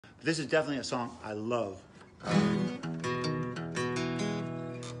This is definitely a song I love.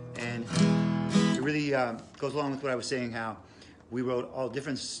 And it really goes along with what I was saying, how we wrote all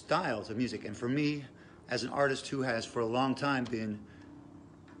different styles of music. And for me, as an artist who has for a long time been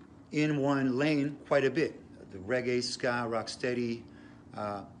in one lane quite a bit, the reggae, ska, rocksteady,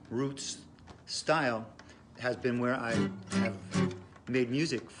 roots style has been where I have made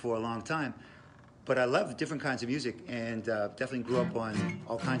music for a long time. But I love different kinds of music, and definitely grew up on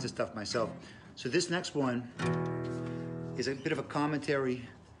all kinds of stuff myself. So this next one is a bit of a commentary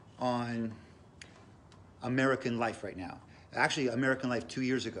on American life right now. Actually, American life 2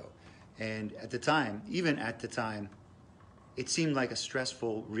 years ago. And at the time, even at the time, it seemed like a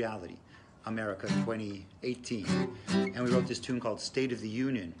stressful reality, America 2018. And we wrote this tune called State of the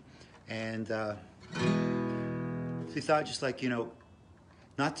Union. And we thought, just like, you know,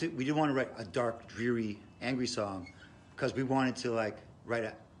 we didn't want to write a dark, dreary, angry song, because we wanted to like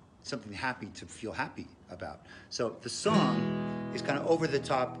write something happy to feel happy about. So the song is kind of over the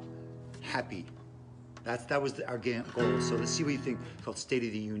top happy. That was our goal. So let's see what you think. It's called State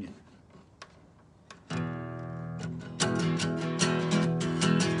of the Union.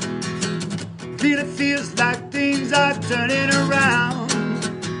 Really feels like things are turning around.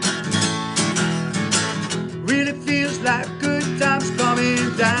 Really feels like good times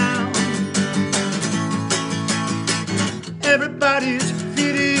coming down. Everybody's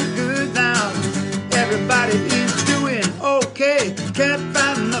feeling good now. Everybody is doing okay. Can't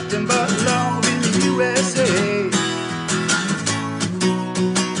find nothing but love in the USA.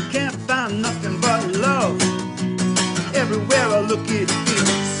 Can't find nothing but love. Everywhere I look it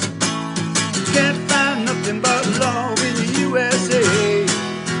feels. Can't find nothing but love in the USA.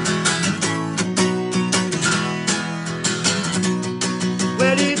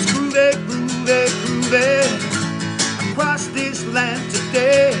 Well, it's groovy, groovy, groovy across this land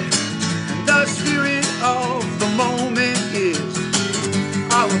today. And the spirit of the moment is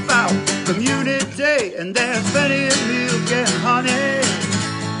all about community. And there's plenty of milk and honey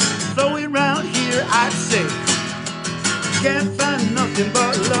flowing round here, I'd say. Can't find nothing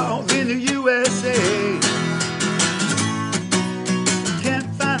but love in the USA.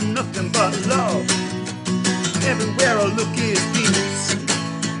 Can't find nothing but love. Everywhere I look is peace.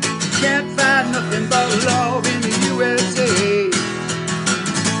 Can't find nothing but love in the USA.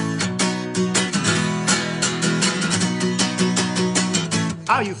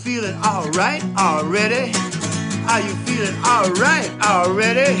 Are you feeling alright already? Are you feeling alright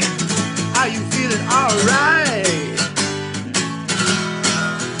already? Are you feeling alright?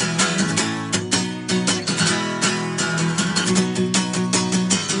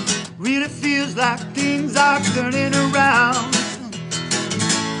 Really feels like things are turning around.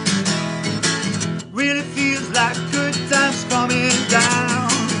 Really feels like good times coming down.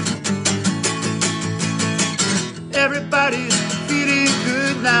 Everybody's feeling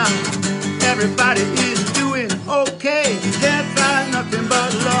good now. Everybody is doing okay. Can't find nothing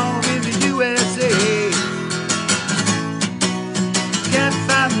but love in the USA. Can't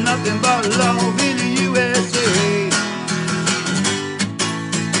find nothing but love in the USA.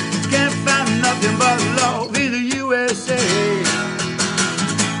 Can't find nothing but love in the USA.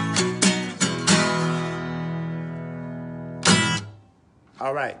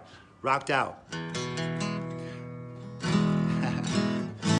 All right, rocked out.